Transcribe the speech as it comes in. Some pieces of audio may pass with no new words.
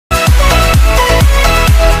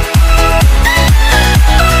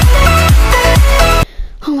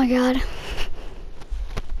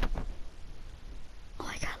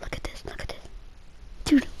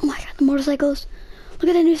motorcycles. Look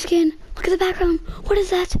at the new skin. Look at the background. What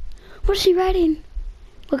is that? What is she riding?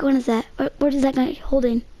 What one is that? What is that guy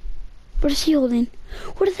holding? What is she holding?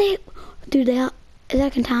 What are they? Dude, is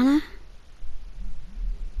that a katana?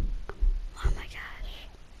 Oh my gosh.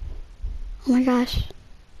 Oh my gosh.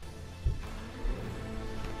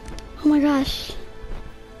 Oh my gosh.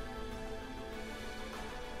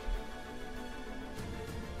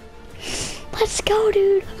 Let's go,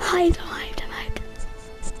 dude. I'm hyped.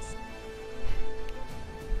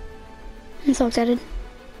 I'm so excited.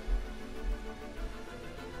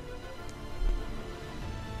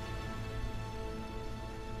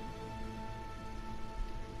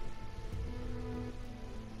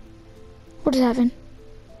 What just happened?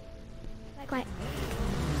 Quiet.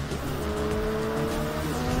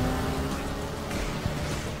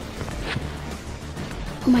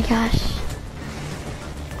 Oh my gosh.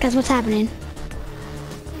 Guys, what's happening?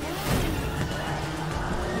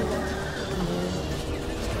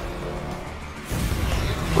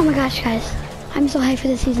 Oh my gosh, guys. I'm so hyped for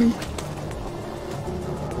this season.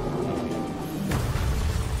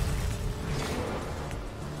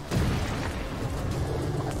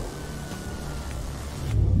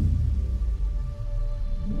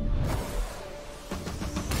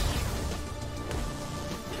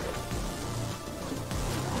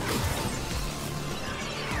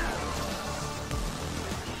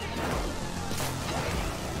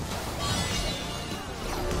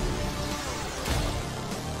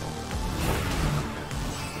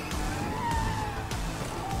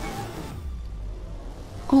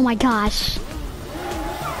 Oh my gosh.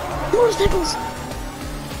 Motorcycles!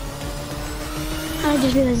 I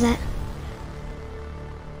just realized that.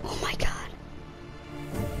 Oh my god.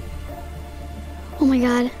 Oh my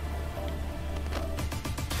god.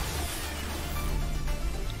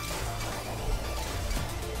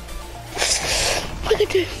 Look at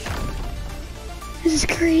this. This is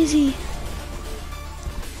crazy.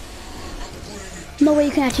 No way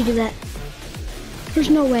you can actually do that. There's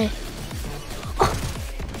no way.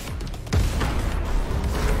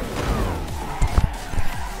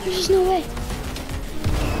 There's just no way.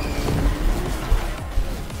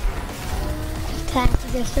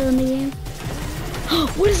 Tactics are still in the game.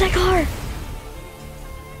 Oh, what is that car?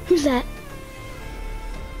 Who's that?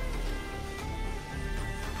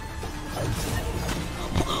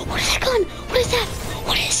 What is that gun? What is that?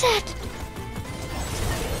 What is that?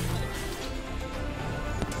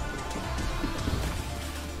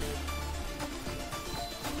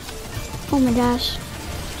 Oh my gosh.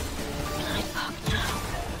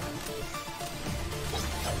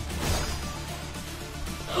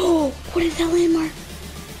 Oh, what is that landmark?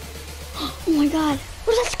 Oh my god.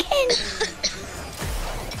 What is that skin?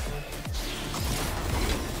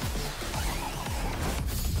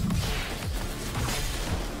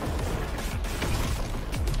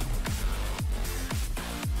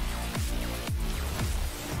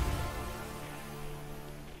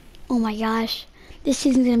 Oh my gosh. This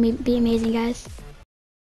season's gonna be amazing, guys.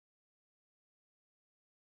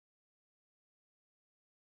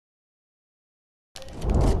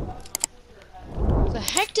 Where the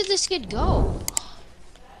heck did this kid go?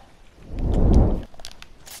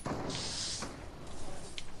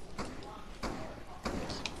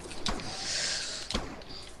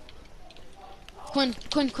 Quinn,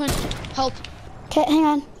 help. Okay, hang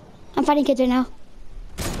on. I'm fighting kids right now.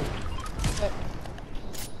 Okay.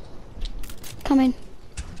 Coming.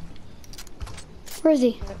 Where is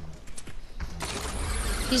he?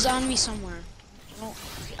 He's on me somewhere. Oh,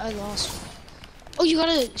 I lost him. Oh, you got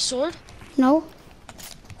a sword? No.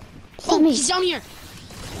 It's Oh, not me. he's down here.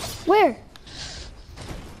 Where?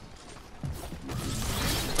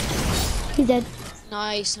 He's dead.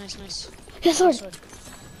 Nice. Yes, sword.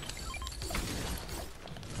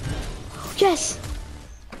 Yes.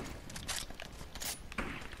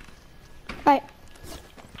 Alright.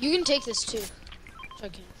 You can take this too. So I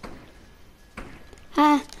can.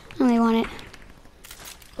 I only want it.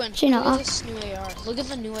 Quinn, Actually, no, look at this new AR. Look at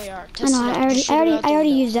the new AR. I know. I already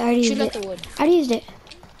used it. I already Shoot used out it. the wood. I already used it.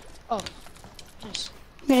 Oh, nice.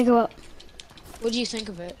 I'm gonna go up. What do you think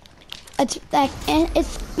of it? It's like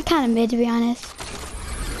it's kind of mid, to be honest.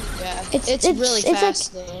 Yeah, it's really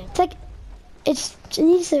fast though. It's like it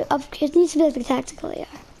needs to be like the tactical AR. You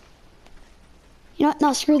know what?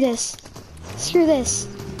 No, screw this. Screw this.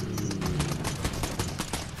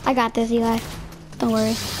 I got this, Eli. Don't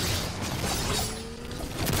worry.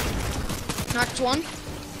 Knocked one.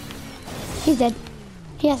 He's dead.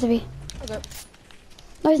 He has to be. Okay.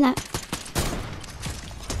 No, he's not.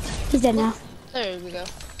 He's dead now. There we go.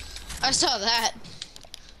 I saw that.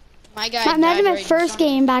 My guy. Imagine my right first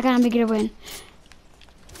game back on a bigger win.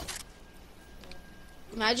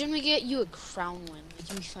 Imagine we get you a crown win.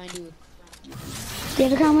 Like we find you a crown. Do you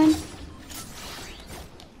have a crown win?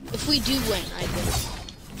 If we do win, I do.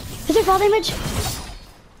 Is there fall damage?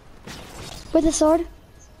 With the sword?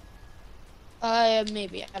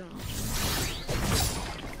 Maybe. I don't know.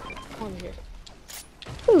 Over here.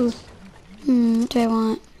 Ooh. What do I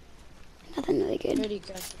want? Nothing really good. Already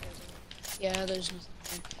got the yeah, there's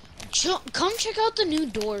nothing there. Come check out the new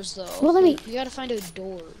doors, though. Well, let me... You gotta find a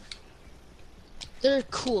door. They're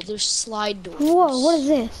cool. They're slide doors. Whoa, what is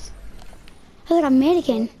this? It's like a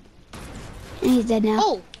mannequin. And he's dead now.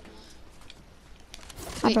 Oh!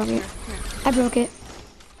 I Wait, broke it. here. I broke it.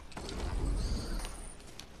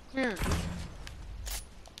 Here.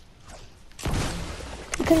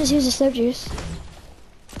 I could just use the slurp juice.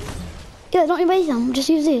 Yeah, don't erase them. Just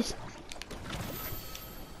use these.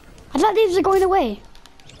 I thought these were going away.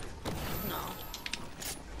 No.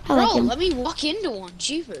 I like Bro, them. let me walk into one.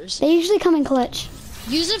 Jeepers. They usually come in clutch.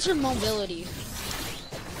 Use it for mobility.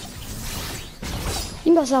 You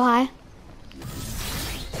can go so high.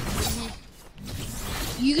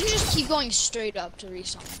 You can just keep going straight up to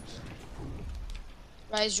respawn.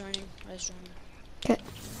 Rise joining. Rise joining. Okay.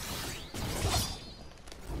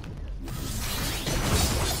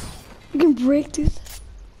 You can break through.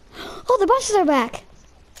 Oh, the buses are back.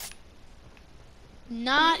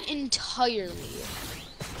 Not entirely.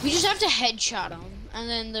 We just have to headshot them, and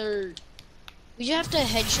then they're. We just have to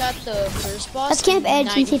headshot the first boss. Let's camp and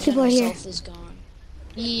edge and see if people are here. 90% is gone.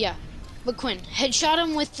 Yeah, but Quinn, headshot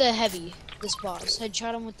him with the heavy. This boss,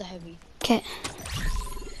 headshot him with the heavy. Okay.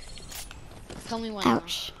 Tell me when.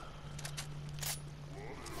 Ouch.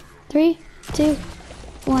 3, 2,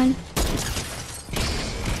 1.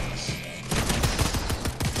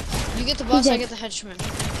 You get the boss, dead. I get the henchman.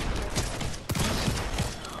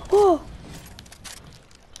 Oh.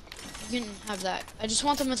 You can have that. I just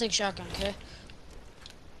want the mythic shotgun, okay?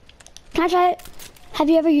 Can I try it? Have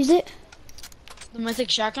you ever used it? The mythic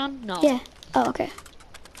shotgun? No. Yeah. Oh, okay.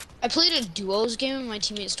 I played a duos game and my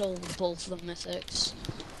teammate stole both the mythics.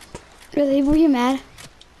 Really? Were you mad?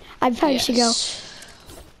 I probably should go.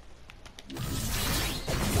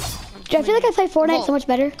 Dude, I feel like I play Fortnite so much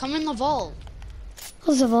better. Come in the vault.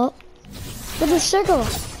 What's the vault? With the circle.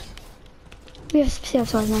 We have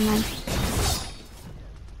swords, never mind.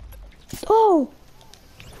 Oh!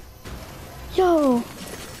 Yo!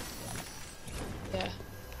 Yeah.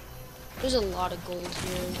 There's a lot of gold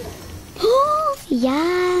here. Oh,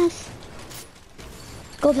 yes!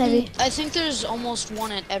 Gold heavy. I think there's almost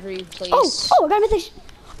one at every place. Oh, I got a mythic.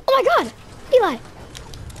 Oh my god! Eli!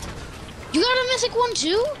 You got a mythic one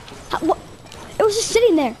too? What? It was just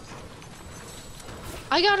sitting there.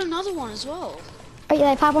 I got another one as well. Alright,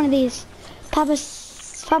 Eli, pop one of these. Pop a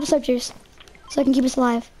soap juice. So I can keep us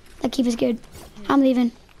alive. That keep us good. I'm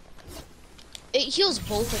leaving. It heals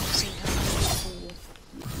both at the same time.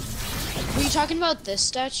 Which is cool. Were you talking about this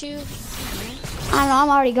statue? I don't know, I'm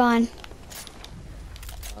already gone.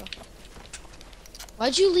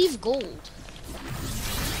 Why'd you leave gold?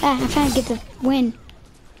 Ah, I'm trying to get the win. You know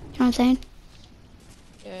what I'm saying?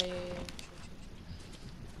 Yeah.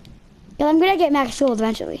 Yeah, I'm gonna get max gold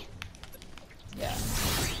eventually. Yeah.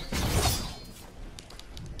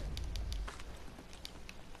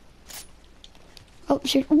 Oh,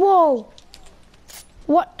 shoot. Whoa!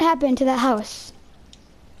 What happened to that house?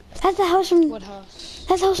 That's the house from... What house?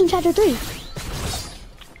 That's the house from chapter 3.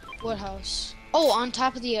 What house? Oh, on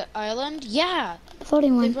top of the island? Yeah. The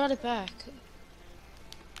floating They one. brought it back.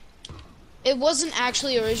 It wasn't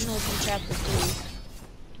actually original from chapter 3.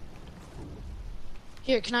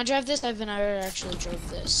 Here, can I drive this? I've never actually drove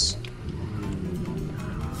this.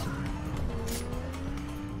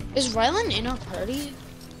 Is Rylan in our party?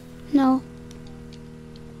 No.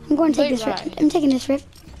 I'm going to take Wait, this rift. right. I'm taking this rift.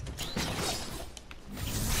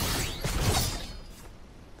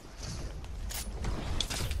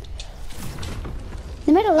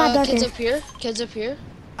 They made it a lot darker. Kids up here. Kids up here.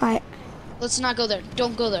 Alright, Let's not go there.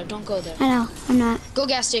 Don't go there. Don't go there. I know. I'm not. Go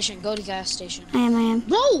gas station. Go to gas station. I am.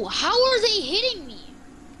 Bro, how are they hitting me?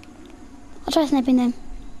 I'll try sniping them.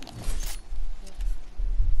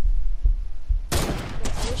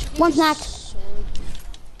 One's knocked. Sword.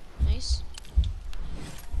 Nice.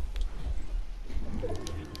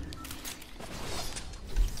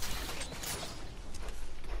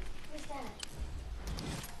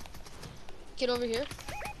 Get over here.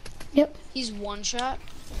 Yep. He's one shot.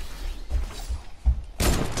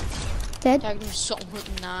 Dead. Tagged him so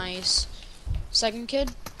nice. Second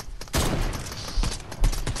kid.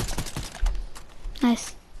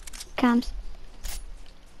 Nice. Comms.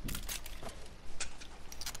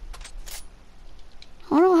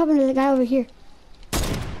 I wonder what happened to the guy over here.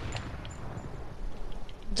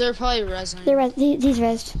 They're probably resin. He's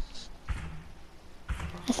rezzed.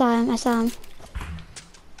 I saw him.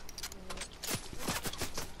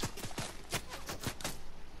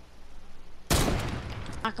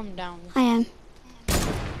 Knock him down. I am.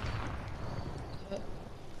 Okay.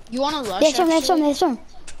 You wanna rush? There's some.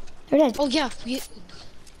 They're dead. Oh yeah. Are you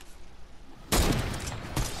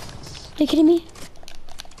kidding me?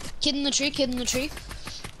 Kid in the tree.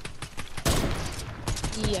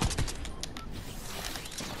 Yeah.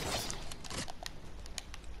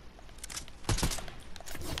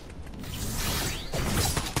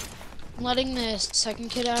 I'm letting the second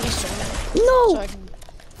kid out of storm. No! So I can...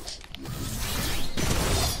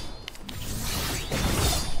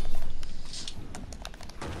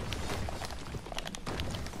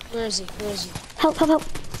 Where is he? Help.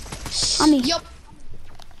 On me. Yup.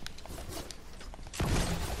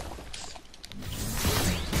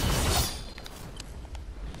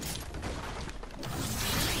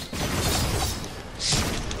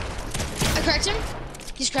 I cracked him.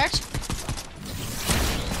 He's cracked.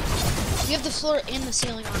 You have the floor and the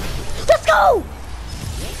ceiling on. Let's go!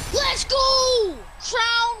 Let's go!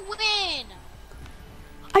 Crown win!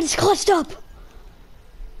 I just clutched up.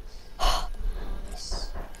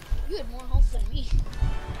 You had more health than me.